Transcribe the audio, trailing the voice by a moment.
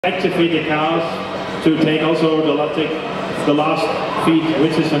activate the cows to take also the last feed,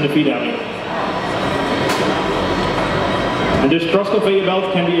 which is on the feed alley. And this cross conveyor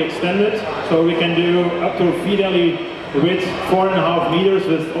belt can be extended, so we can do up to a feed alley width 4.5 meters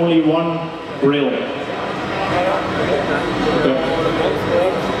with only one rail.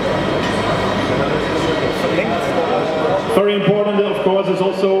 Very important, of course, is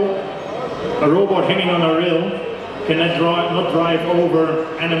also a robot hanging on a rail cannot drive over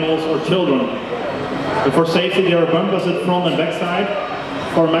animals or children. But for safety, there are bumpers at front and back side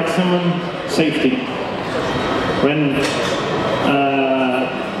for maximum safety. When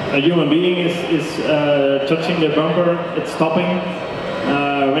a human being is touching the bumper, it's stopping.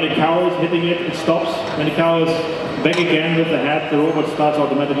 When a cow is hitting it, it stops. When the cow is back again with the head, the robot starts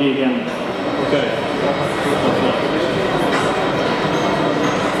automatically again. Okay.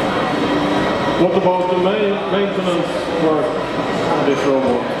 What about the maintenance work of this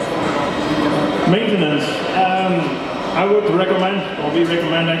robot? Maintenance. I would recommend, or we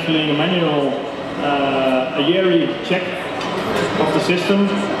recommend actually a manual, a yearly check of the system.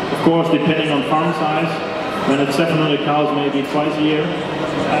 Of course, depending on farm size. When it's 700 cows, maybe twice a year.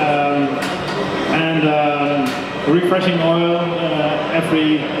 Refreshing oil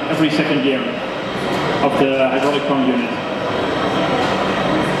every second year of the hydraulic pump unit.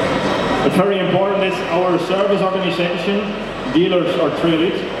 But very important is our service organization, dealers or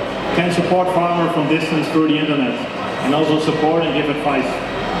traders, can support farmers from distance through the internet and also support and give advice.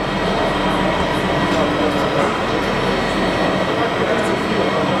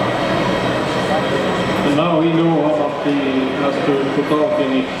 And now we know about how to talk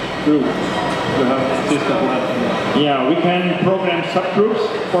in each group. We have system. Yeah, we can program subgroups,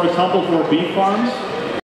 for example for beef farms.